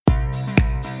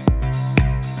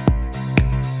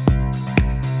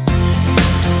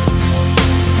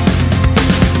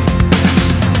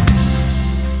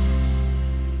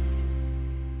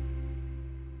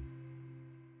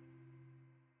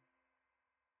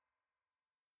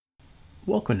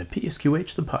Welcome to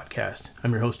PSQH, the podcast.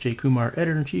 I'm your host, Jay Kumar,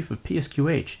 Editor-in-Chief of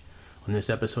PSQH. On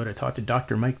this episode, I talked to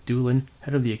Dr. Mike Doolin,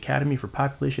 head of the Academy for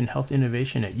Population Health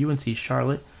Innovation at UNC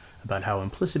Charlotte, about how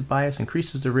implicit bias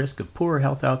increases the risk of poorer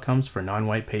health outcomes for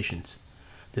non-white patients.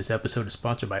 This episode is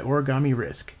sponsored by Origami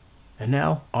Risk. And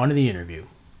now, on to the interview.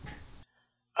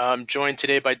 I'm joined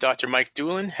today by Dr. Mike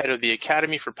Doolin, head of the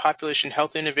Academy for Population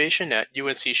Health Innovation at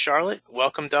UNC Charlotte.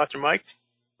 Welcome, Dr. Mike.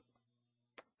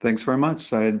 Thanks very much.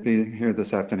 Excited to be here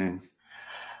this afternoon.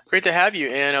 Great to have you.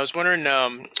 And I was wondering,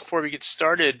 before we get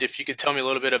started, if you could tell me a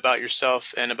little bit about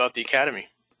yourself and about the Academy.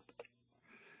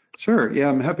 Sure. Yeah,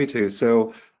 I'm happy to.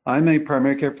 So I'm a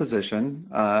primary care physician.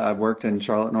 I've worked in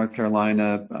Charlotte, North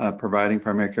Carolina, providing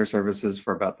primary care services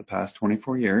for about the past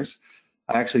 24 years.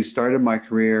 I actually started my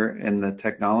career in the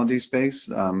technology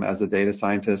space as a data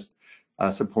scientist,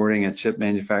 supporting a chip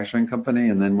manufacturing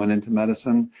company, and then went into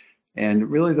medicine.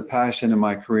 And really the passion in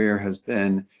my career has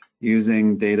been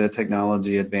using data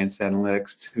technology, advanced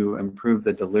analytics to improve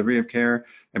the delivery of care,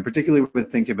 and particularly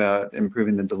with thinking about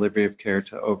improving the delivery of care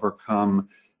to overcome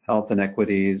health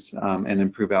inequities and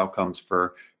improve outcomes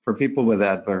for people with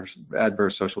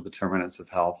adverse social determinants of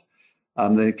health.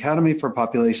 The Academy for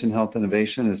Population Health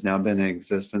Innovation has now been in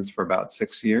existence for about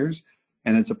 6 years,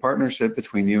 and it's a partnership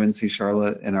between UNC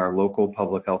Charlotte and our local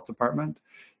public health department.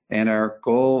 And our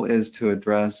goal is to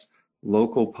address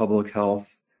local public health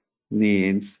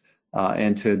needs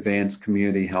and to advance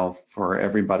community health for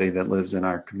everybody that lives in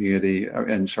our community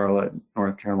in Charlotte,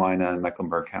 North Carolina, and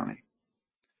Mecklenburg County.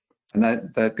 And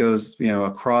that goes,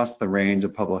 across the range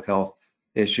of public health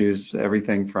issues,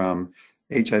 everything from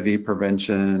HIV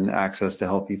prevention, access to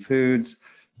healthy foods,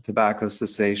 tobacco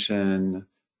cessation,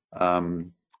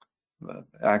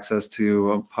 access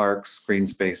to parks, green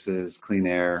spaces, clean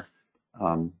air,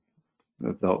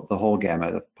 the whole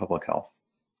gamut of public health.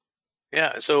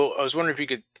 Yeah, so I was wondering if you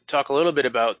could talk a little bit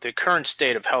about the current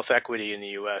state of health equity in the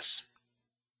U.S.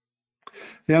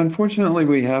 Yeah, unfortunately,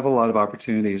 we have a lot of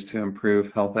opportunities to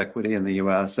improve health equity in the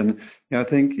U.S. And I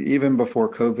think even before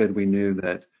COVID, we knew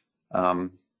that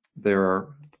there are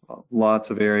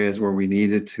lots of areas where we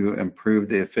needed to improve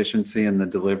the efficiency and the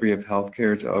delivery of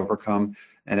healthcare to overcome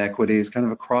inequities kind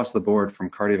of across the board, from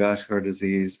cardiovascular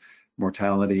disease,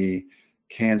 mortality,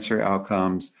 cancer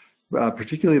outcomes,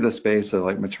 particularly the space of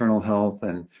like maternal health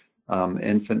and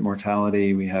infant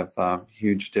mortality. We have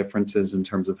huge differences in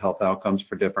terms of health outcomes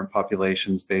for different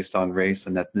populations based on race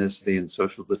and ethnicity and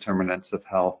social determinants of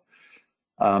health.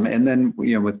 And then,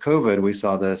 with COVID, we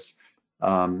saw this,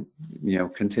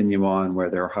 continue on, where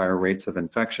there are higher rates of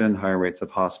infection, higher rates of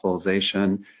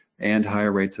hospitalization, and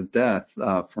higher rates of death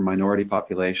for minority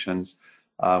populations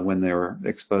when they were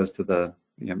exposed to the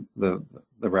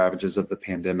ravages of the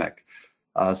pandemic.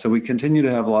 So we continue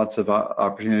to have lots of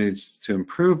opportunities to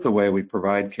improve the way we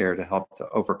provide care to help to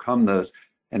overcome those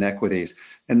inequities.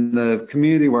 In the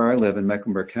community where I live in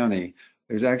Mecklenburg County,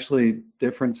 there's actually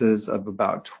differences of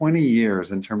about 20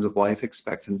 years in terms of life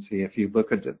expectancy if you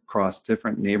look at across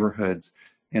different neighborhoods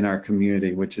in our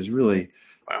community, which is really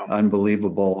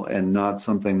unbelievable and not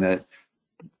something that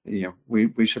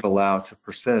we should allow to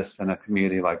persist in a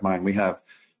community like mine. We have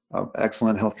an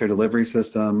excellent healthcare delivery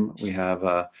system. We have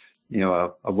a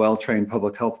well-trained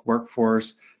public health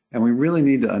workforce, and we really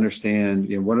need to understand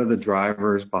what are the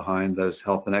drivers behind those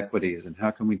health inequities, and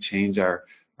how can we change our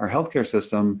healthcare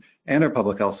system and our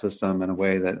public health system in a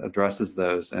way that addresses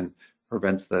those and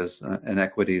prevents those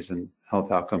inequities and health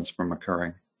outcomes from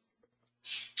occurring.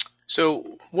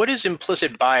 So what is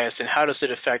implicit bias and how does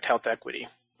it affect health equity?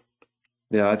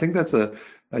 Yeah, I think that's a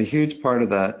huge part of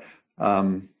that,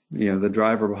 the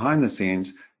driver behind the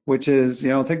scenes, which is,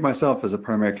 I'll take myself as a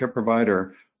primary care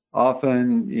provider.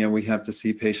 Often, we have to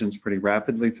see patients pretty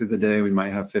rapidly through the day. We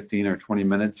might have 15 or 20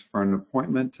 minutes for an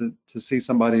appointment to see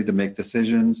somebody, to make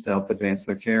decisions, to help advance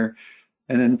their care.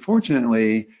 And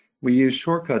unfortunately, we use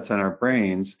shortcuts in our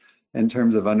brains in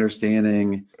terms of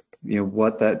understanding,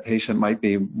 what that patient might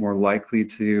be more likely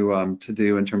to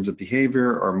do in terms of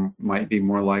behavior, or might be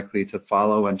more likely to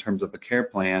follow in terms of a care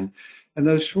plan. And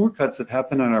those shortcuts that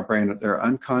happen in our brain, they're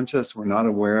unconscious, we're not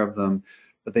aware of them,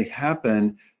 but they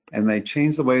happen, and they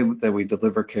change the way that we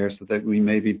deliver care so that we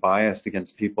may be biased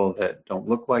against people that don't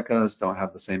look like us, don't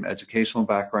have the same educational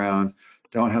background,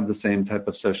 don't have the same type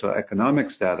of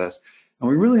socioeconomic status. And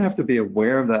we really have to be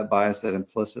aware of that bias, that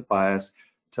implicit bias,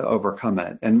 to overcome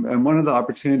it. And one of the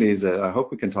opportunities that I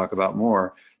hope we can talk about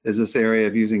more is this area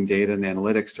of using data and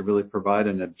analytics to really provide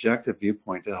an objective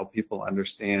viewpoint to help people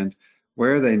understand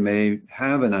where they may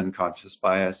have an unconscious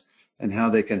bias and how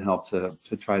they can help to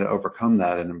try to overcome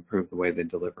that and improve the way they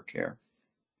deliver care.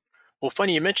 Well,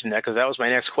 funny you mentioned that because that was my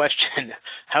next question.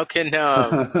 How can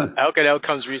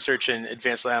outcomes research and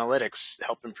advanced analytics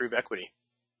help improve equity?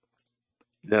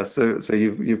 Yeah, so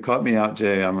you've caught me out,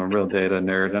 Jay. I'm a real data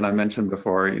nerd, and I mentioned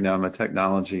before, I'm a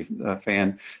technology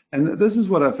fan, and this is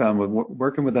what I found with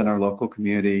working within our local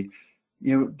community.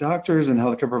 Doctors and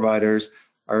healthcare providers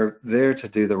are there to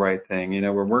do the right thing.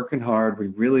 We're working hard. We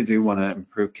really do want to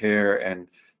improve care and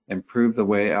improve the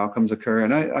way outcomes occur.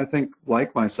 And I think,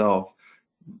 like myself,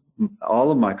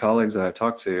 all of my colleagues that I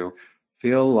talk to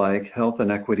feel like health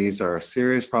inequities are a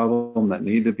serious problem that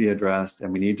need to be addressed,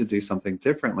 and we need to do something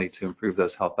differently to improve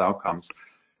those health outcomes.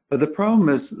 But the problem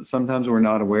is sometimes we're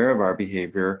not aware of our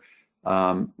behavior.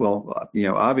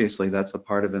 Obviously that's a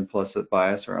part of implicit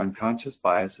bias or unconscious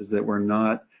bias, is that we're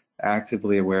not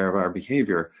actively aware of our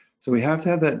behavior. So we have to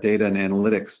have that data and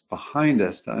analytics behind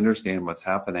us to understand what's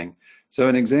happening. So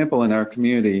an example in our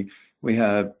community, we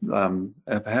have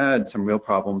had some real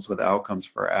problems with outcomes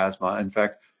for asthma. In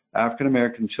fact, African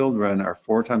American children are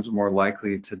 4 times more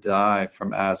likely to die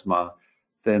from asthma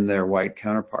than their white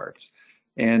counterparts.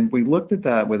 And we looked at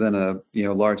that within a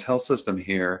large health system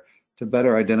here to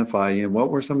better identify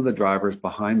what were some of the drivers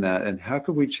behind that, and how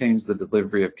could we change the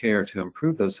delivery of care to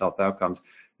improve those health outcomes.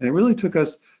 And it really took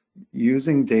us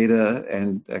using data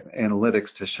and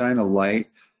analytics to shine a light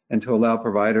and to allow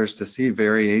providers to see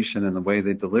variation in the way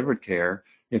they delivered care.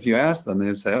 If you ask them, they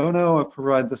would say, oh no, I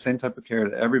provide the same type of care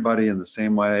to everybody in the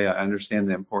same way. I understand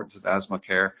the importance of asthma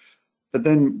care. But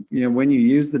then, when you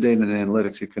use the data and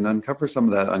analytics, you can uncover some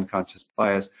of that unconscious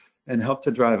bias and help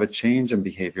to drive a change in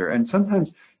behavior. And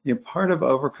sometimes, part of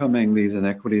overcoming these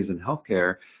inequities in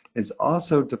healthcare is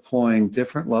also deploying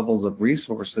different levels of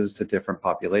resources to different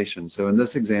populations. So in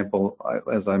this example,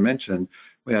 as I mentioned,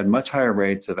 we had much higher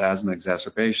rates of asthma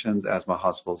exacerbations, asthma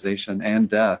hospitalization, and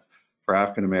death for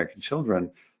African American children.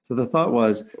 So the thought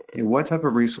was, what type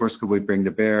of resource could we bring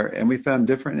to bear? And we found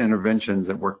different interventions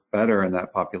that work better in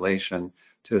that population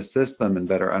to assist them in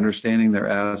better understanding their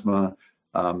asthma,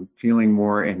 feeling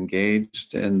more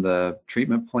engaged in the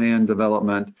treatment plan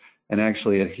development, and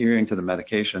actually adhering to the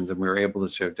medications. And we were able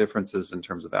to show differences in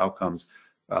terms of outcomes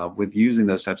with using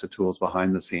those types of tools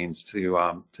behind the scenes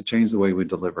to change the way we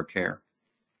deliver care.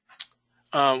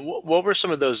 What were some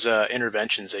of those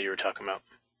interventions that you were talking about?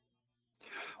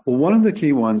 Well, one of the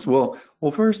key ones,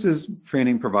 first is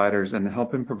training providers and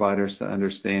helping providers to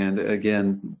understand,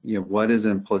 again, what is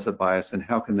implicit bias and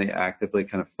how can they actively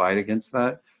kind of fight against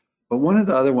that. But one of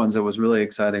the other ones that was really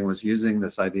exciting was using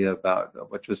this idea about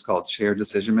what was called shared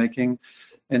decision making.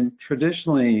 And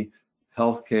traditionally,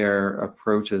 healthcare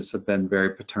approaches have been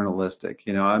very paternalistic.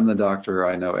 I'm the doctor,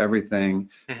 I know everything.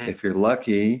 Mm-hmm. If you're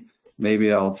lucky,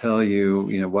 maybe I'll tell you,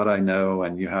 what I know,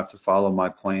 and you have to follow my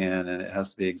plan, and it has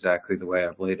to be exactly the way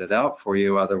I've laid it out for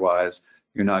you. Otherwise,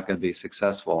 you're not going to be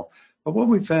successful. But what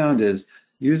we found is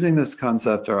using this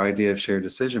concept or idea of shared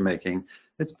decision making,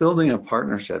 it's building a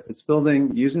partnership. It's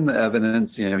using the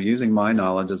evidence, using my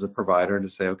knowledge as a provider to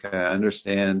say, okay, I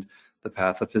understand the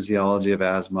pathophysiology of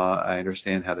asthma. I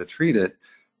understand how to treat it,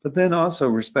 but then also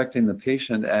respecting the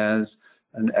patient as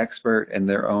an expert in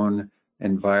their own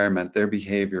environment, their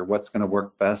behavior, what's going to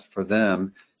work best for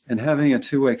them, and having a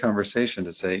two-way conversation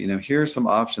to say, here are some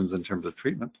options in terms of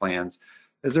treatment plans.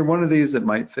 Is there one of these that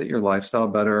might fit your lifestyle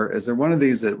better? Is there one of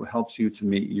these that helps you to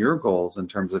meet your goals in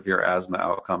terms of your asthma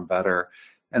outcome better?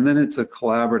 And then it's a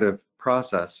collaborative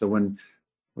process. So when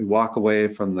we walk away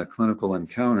from the clinical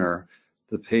encounter,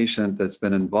 the patient that's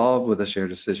been involved with the shared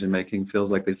decision-making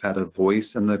feels like they've had a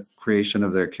voice in the creation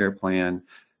of their care plan.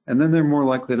 And then they're more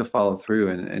likely to follow through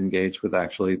and engage with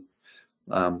actually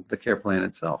the care plan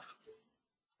itself.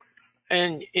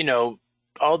 And,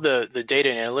 all the data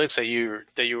and analytics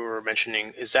that you were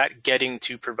mentioning, is that getting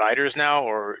to providers now,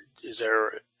 or is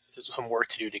there some work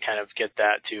to do to kind of get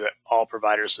that to all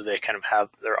providers so they kind of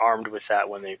they're armed with that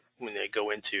when they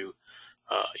go into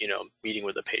meeting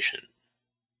with a patient?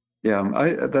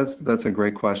 Yeah, that's a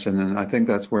great question, and I think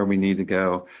that's where we need to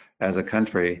go as a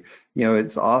country.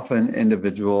 It's often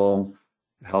individual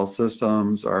health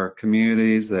systems or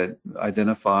communities that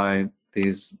identify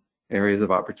these areas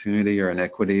of opportunity or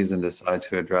inequities and decide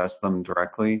to address them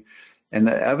directly. And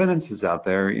the evidence is out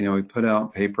there. We put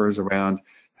out papers around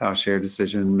how shared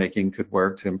decision making could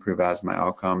work to improve asthma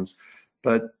outcomes,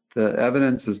 but the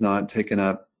evidence is not taken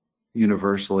up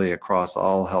universally across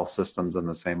all health systems in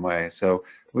the same way. So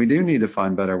we do need to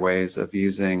find better ways of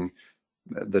using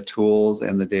the tools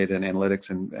and the data and analytics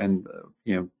and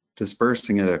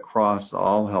dispersing it across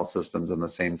all health systems in the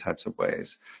same types of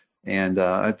ways. And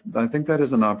I think that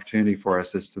is an opportunity for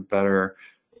us, is to better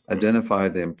identify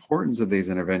the importance of these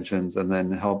interventions and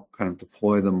then help kind of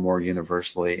deploy them more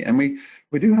universally. And we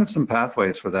do have some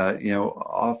pathways for that.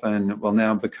 Often, well,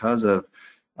 now because of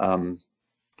um,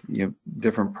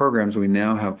 different programs, we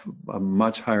now have a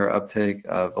much higher uptake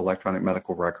of electronic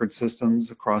medical record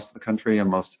systems across the country, and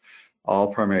most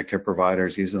all primary care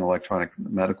providers use an electronic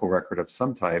medical record of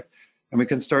some type. And we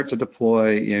can start to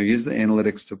deploy, use the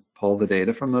analytics to pull the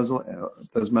data from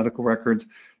those medical records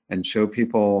and show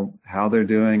people how they're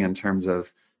doing in terms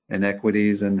of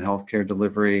inequities in healthcare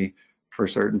delivery for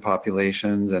certain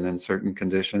populations and in certain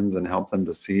conditions, and help them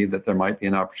to see that there might be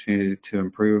an opportunity to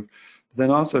improve. Then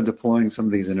also deploying some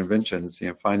of these interventions,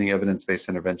 finding evidence-based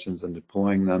interventions and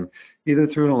deploying them either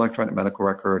through an electronic medical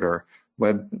record or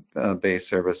web-based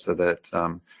service so that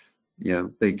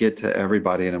they get to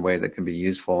everybody in a way that can be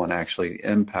useful and actually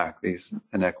impact these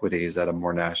inequities at a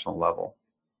more national level.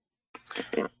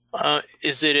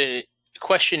 Is it a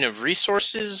question of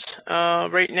resources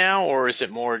right now, or is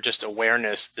it more just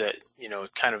awareness that,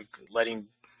 kind of letting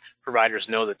providers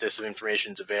know that this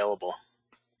information is available?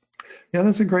 Yeah,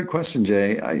 that's a great question,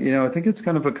 Jay. I think it's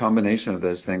kind of a combination of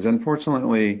those things.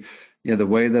 Unfortunately, the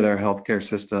way that our healthcare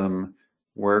system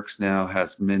works now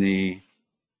has many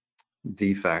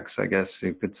defects, I guess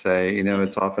you could say.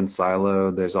 It's often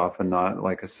siloed. There's often not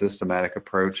like a systematic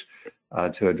approach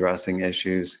to addressing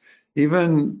issues.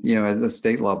 Even, at the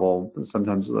state level,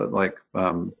 sometimes like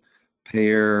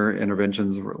payer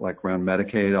interventions like around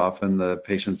Medicaid, often the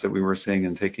patients that we were seeing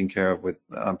and taking care of with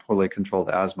poorly controlled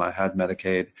asthma had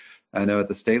Medicaid. I know at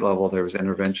the state level there was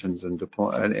interventions and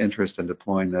interest in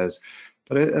deploying those.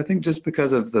 But I think just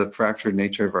because of the fractured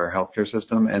nature of our healthcare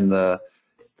system and the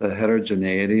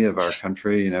heterogeneity of our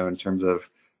country, in terms of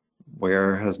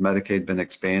where has Medicaid been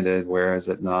expanded, where is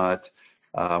it not,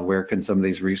 where can some of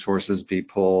these resources be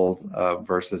pulled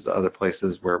versus other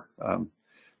places where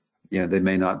they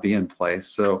may not be in place.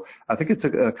 So I think it's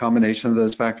a combination of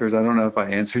those factors. I don't know if I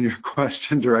answered your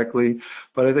question directly,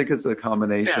 but I think it's a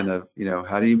combination of,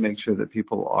 how do you make sure that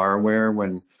people are aware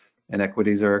when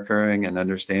inequities are occurring and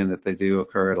understand that they do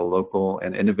occur at a local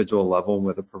and individual level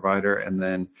with a provider. And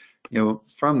then,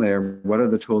 from there, what are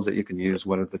the tools that you can use?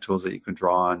 What are the tools that you can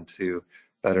draw on to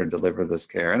better deliver this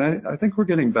care? And I think we're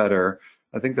getting better.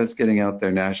 I think that's getting out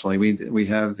there nationally. We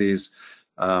have these,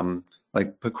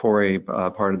 like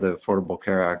PCORI, part of the Affordable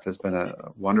Care Act, has been a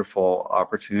wonderful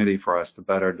opportunity for us to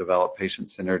better develop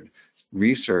patient-centered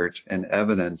research and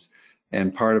evidence.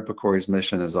 And part of PCORI's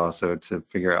mission is also to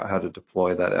figure out how to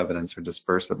deploy that evidence or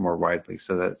disperse it more widely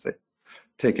so that it's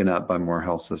taken up by more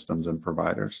health systems and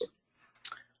providers.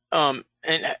 And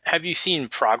have you seen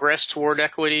progress toward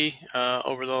equity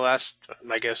over the last,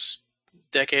 I guess,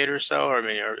 decade or so? Or, I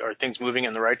mean, are things moving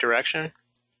in the right direction?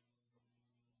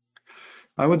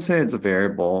 I would say it's a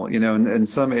variable, in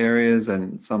some areas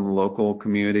and some local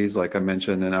communities, like I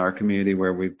mentioned in our community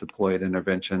where we've deployed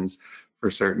interventions for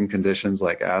certain conditions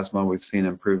like asthma, we've seen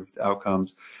improved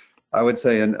outcomes. I would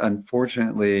say, and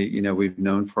unfortunately, we've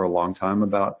known for a long time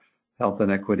about health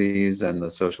inequities and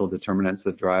the social determinants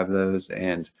that drive those.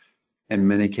 And in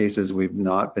many cases, we've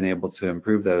not been able to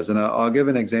improve those. And I'll give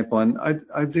an example, and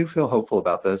I do feel hopeful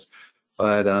about this,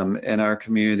 but in our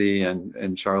community and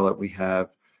in Charlotte, we have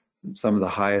some of the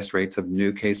highest rates of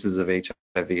new cases of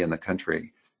HIV in the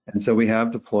country. And so we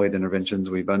have deployed interventions.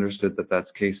 We've understood that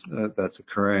that's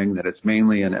occurring, that it's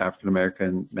mainly in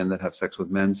African-American men that have sex with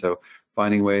men. So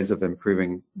finding ways of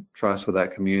improving trust with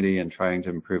that community and trying to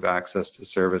improve access to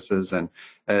services. And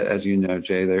as you know,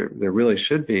 Jay, there really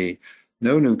should be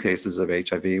no new cases of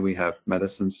HIV. We have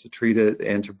medicines to treat it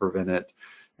and to prevent it,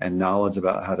 and knowledge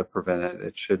about how to prevent it.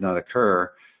 It should not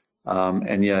occur.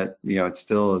 And yet, it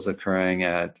still is occurring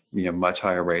at, much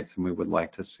higher rates than we would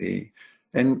like to see.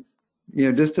 And,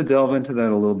 just to delve into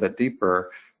that a little bit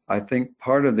deeper, I think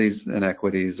part of these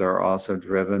inequities are also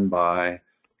driven by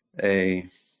a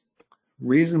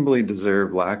reasonably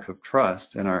deserved lack of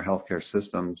trust in our healthcare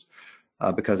systems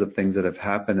because of things that have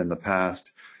happened in the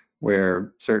past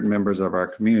where certain members of our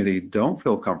community don't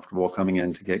feel comfortable coming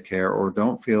in to get care or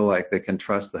don't feel like they can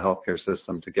trust the healthcare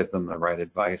system to give them the right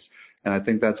advice. And I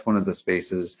think that's one of the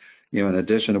spaces, in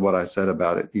addition to what I said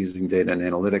about it, using data and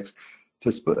analytics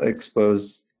to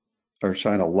expose or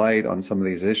shine a light on some of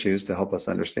these issues to help us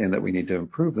understand that we need to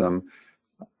improve them.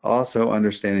 Also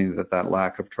understanding that that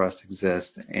lack of trust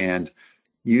exists and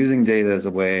using data as a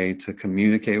way to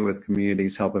communicate with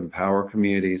communities, help empower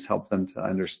communities, help them to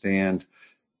understand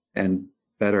and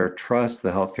better trust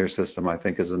the healthcare system, I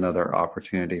think is another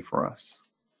opportunity for us.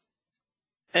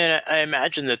 And I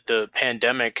imagine that the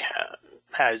pandemic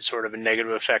had sort of a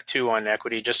negative effect too on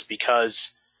equity, just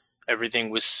because everything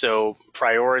was so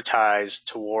prioritized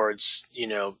towards,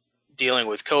 dealing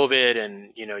with COVID,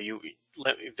 and,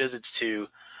 visits to,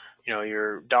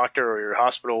 your doctor or your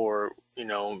hospital were,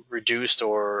 reduced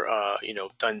or,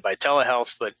 done by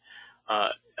telehealth. But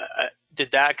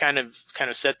did that kind of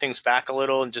set things back a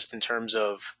little, and just in terms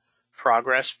of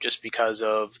progress, just because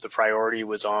of the priority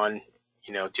was on,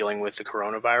 dealing with the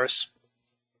coronavirus?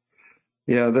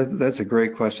 Yeah, that's a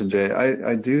great question, Jay.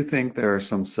 I do think there are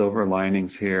some silver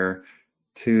linings here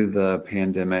to the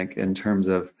pandemic in terms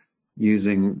of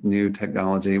using new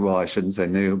technology. Well, I shouldn't say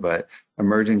new, but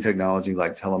emerging technology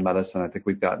like telemedicine. I think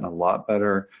we've gotten a lot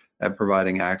better at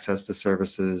providing access to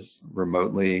services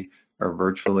remotely or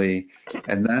virtually,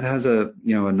 and that has a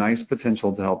nice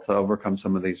potential to help to overcome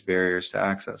some of these barriers to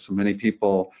access. So many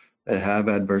people that have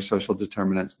adverse social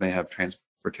determinants may have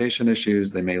transportation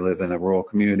issues. They may live in a rural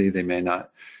community. They may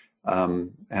not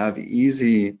have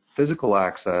easy physical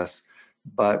access,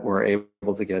 but we're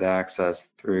able to get access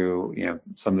through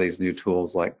some of these new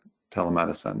tools like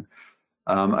telemedicine.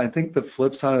 I think the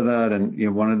flip side of that,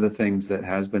 and one of the things that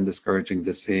has been discouraging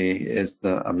to see, is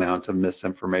the amount of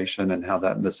misinformation and how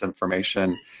that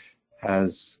misinformation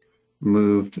has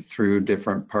moved through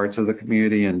different parts of the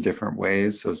community in different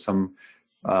ways. So some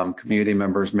community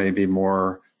members may be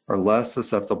more or less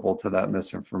susceptible to that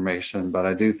misinformation. But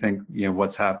I do think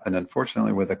what's happened,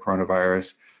 unfortunately, with the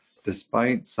coronavirus,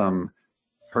 despite some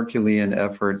Herculean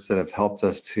efforts that have helped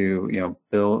us to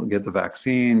get the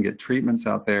vaccine, get treatments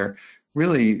out there,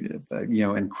 really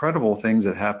incredible things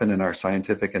that happen in our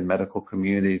scientific and medical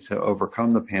community to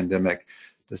overcome the pandemic.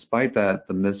 Despite that,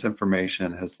 the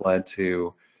misinformation has led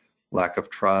to lack of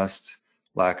trust,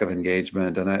 lack of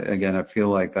engagement. And I feel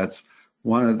like that's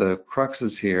one of the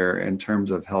cruxes here in terms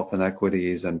of health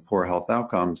inequities and poor health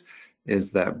outcomes,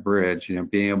 is that bridge,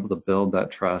 being able to build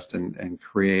that trust and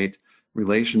create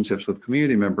relationships with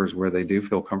community members where they do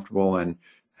feel comfortable and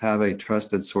have a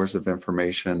trusted source of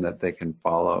information that they can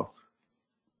follow.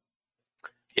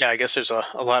 Yeah, I guess there's a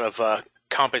lot of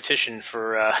competition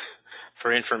for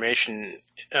information,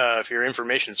 for your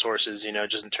information sources,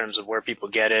 just in terms of where people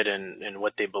get it and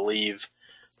what they believe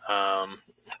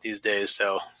these days.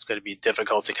 So it's going to be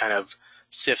difficult to kind of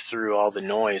sift through all the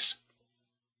noise.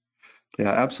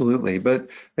 Yeah, absolutely. But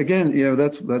again,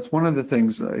 that's one of the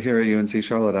things here at UNC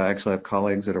Charlotte. I actually have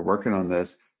colleagues that are working on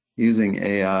this using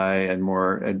AI and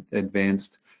more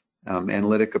advanced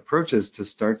analytic approaches to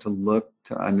start to look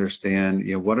to understand,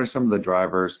 what are some of the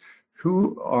drivers,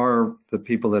 who are the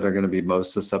people that are going to be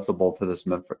most susceptible to this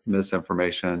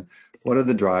misinformation, what are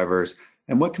the drivers,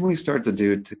 and what can we start to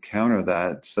do to counter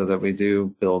that so that we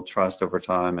do build trust over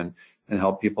time and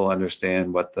help people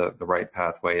understand what the right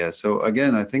pathway is. So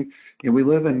again, I think we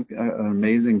live in an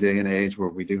amazing day and age where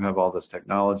we do have all this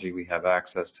technology. We have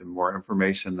access to more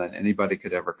information than anybody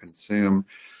could ever consume.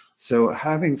 So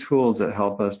having tools that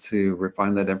help us to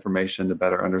refine that information, to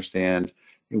better understand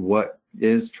what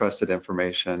is trusted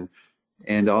information,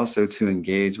 and also to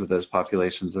engage with those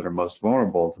populations that are most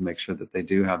vulnerable to make sure that they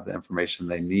do have the information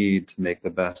they need to make the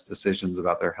best decisions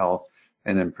about their health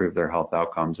and improve their health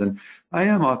outcomes. And I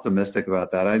am optimistic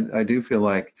about that. I do feel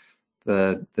like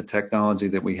the technology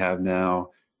that we have now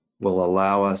will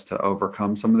allow us to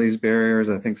overcome some of these barriers.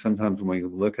 I think sometimes when we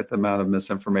look at the amount of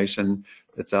misinformation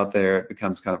that's out there, it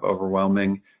becomes kind of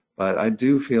overwhelming. But I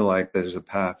do feel like there's a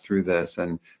path through this,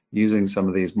 and using some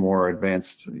of these more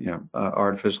advanced,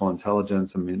 artificial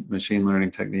intelligence and machine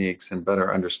learning techniques and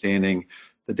better understanding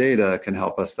the data can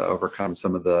help us to overcome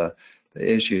some of the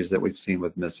issues that we've seen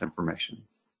with misinformation.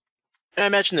 And I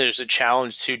imagine there's a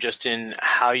challenge too, just in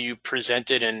how you present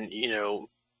it, and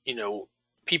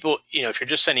people, if you're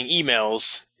just sending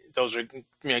emails, those are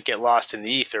get lost in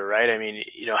the ether, right? I mean,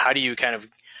 how do you kind of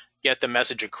get the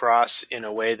message across in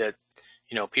a way that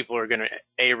people are going to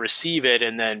A, receive it,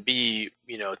 and then B,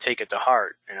 take it to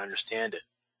heart and understand it?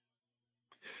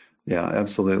 Yeah,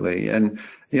 absolutely. And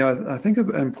I think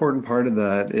an important part of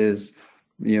that is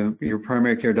your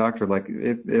primary care doctor. Like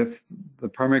if the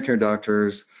primary care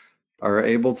doctors are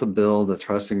able to build a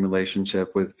trusting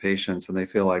relationship with patients and they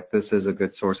feel like this is a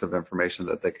good source of information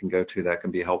that they can go to that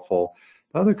can be helpful.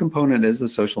 The other component is the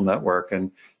social network,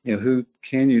 and who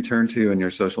can you turn to in your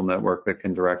social network that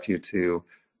can direct you to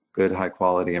good, high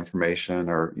quality information,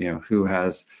 or who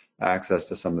has access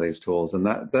to some of these tools. And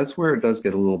that's where it does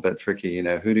get a little bit tricky.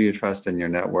 Who do you trust in your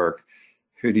network?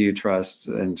 Who do you trust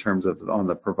in terms of on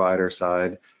the provider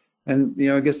side? And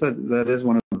I guess that is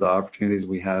one of the opportunities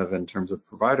we have in terms of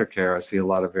provider care. I see a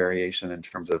lot of variation in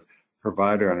terms of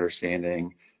provider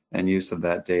understanding and use of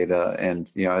that data.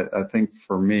 And I think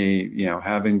for me,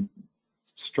 having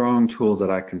strong tools that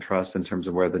I can trust in terms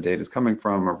of where the data is coming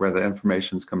from or where the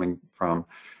information is coming from,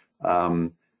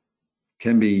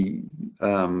 can be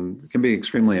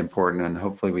extremely important, and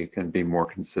hopefully we can be more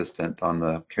consistent on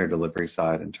the care delivery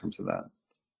side in terms of that.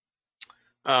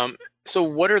 So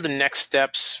what are the next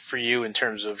steps for you in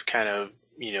terms of kind of,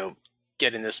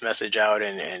 getting this message out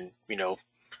and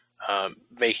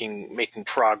making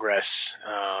progress,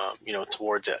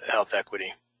 towards health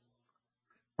equity?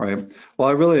 Right. Well,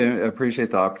 I really appreciate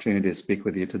the opportunity to speak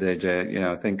with you today, Jay.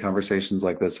 I think conversations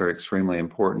like this are extremely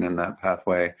important in that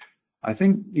pathway. I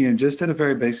think, just at a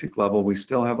very basic level, we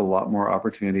still have a lot more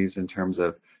opportunities in terms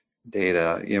of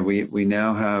data. We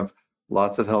now have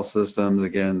lots of health systems,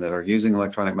 again, that are using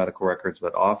electronic medical records,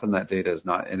 but often that data is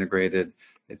not integrated.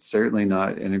 It's certainly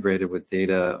not integrated with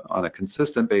data on a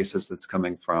consistent basis that's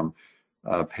coming from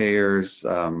payers,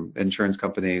 insurance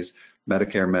companies,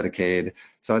 Medicare, Medicaid.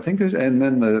 So I think there's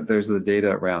the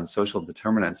data around social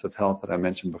determinants of health that I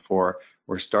mentioned before.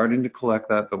 We're starting to collect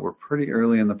that, but we're pretty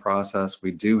early in the process.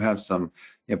 We do have some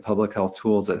public health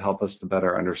tools that help us to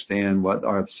better understand what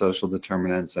are the social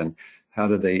determinants and how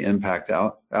do they impact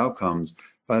outcomes.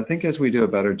 But I think as we do a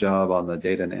better job on the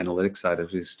data and analytics side,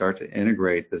 as we start to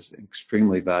integrate this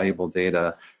extremely valuable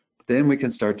data, then we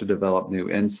can start to develop new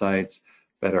insights,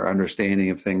 better understanding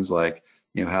of things like,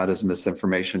 how does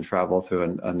misinformation travel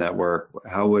through a network?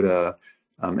 How would a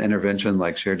intervention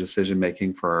like shared decision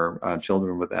making for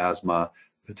children with asthma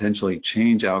potentially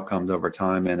change outcomes over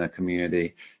time in a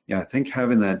community? I think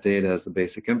having that data as the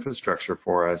basic infrastructure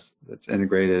for us that's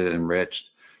integrated, enriched,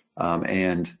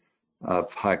 and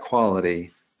of high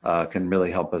quality can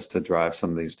really help us to drive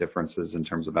some of these differences in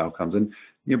terms of outcomes. And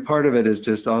part of it is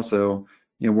just also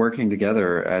working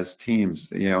together as teams.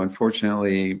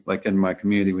 Unfortunately, like in my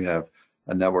community, we have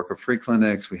a network of free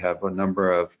clinics, we have a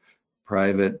number of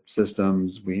private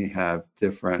systems, we have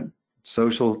different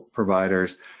social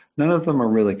providers. None of them are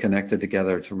really connected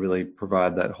together to really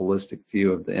provide that holistic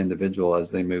view of the individual as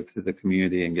they move through the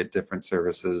community and get different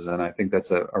services. And I think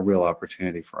that's a real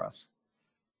opportunity for us.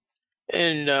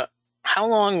 And how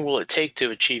long will it take to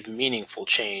achieve meaningful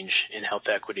change in health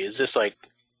equity? Is this like,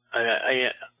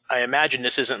 I imagine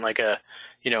this isn't like a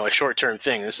short-term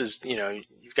thing. This is,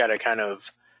 you've got to kind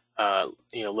of,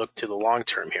 look to the long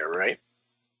term here, right?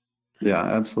 Yeah,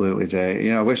 absolutely,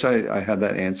 Jay. I wish I had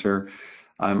that answer.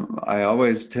 I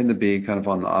always tend to be kind of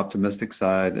on the optimistic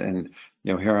side, and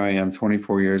here I am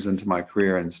 24 years into my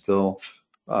career and still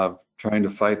trying to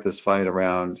fight this fight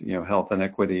around health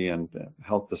inequity and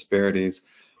health disparities.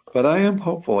 But I am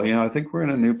hopeful. I think we're in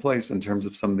a new place in terms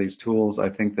of some of these tools. I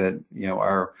think that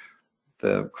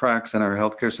the cracks in our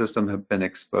healthcare system have been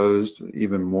exposed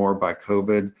even more by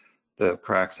COVID, the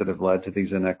cracks that have led to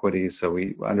these inequities. So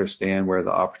we understand where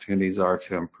the opportunities are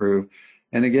to improve.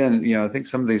 And again, I think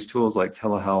some of these tools like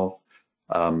telehealth,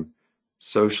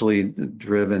 socially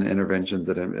driven interventions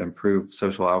that improve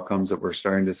social outcomes that we're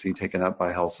starting to see taken up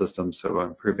by health systems. So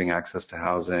improving access to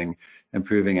housing,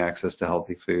 improving access to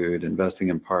healthy food, investing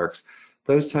in parks,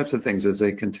 those types of things as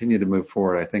they continue to move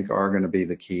forward, I think are going to be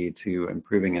the key to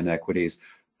improving inequities.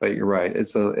 But you're right,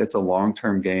 it's a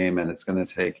long-term game, and it's going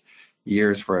to take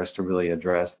years for us to really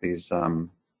address these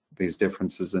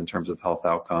differences in terms of health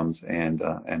outcomes and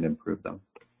improve them.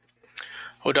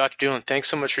 Well, Dr. Doolan, thanks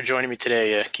so much for joining me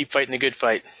today. Keep fighting the good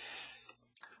fight.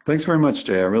 Thanks very much,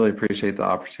 Jay. I really appreciate the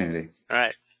opportunity. All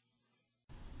right.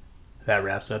 That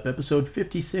wraps up episode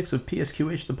 56 of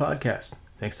PSQH, the podcast.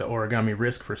 Thanks to Origami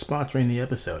Risk for sponsoring the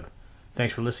episode.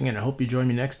 Thanks for listening, and I hope you join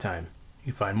me next time.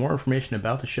 You can find more information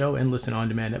about the show and listen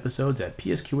on-demand episodes at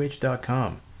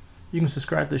psqh.com. You can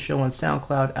subscribe to the show on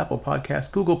SoundCloud, Apple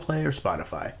Podcasts, Google Play, or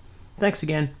Spotify. Thanks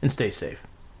again, and stay safe.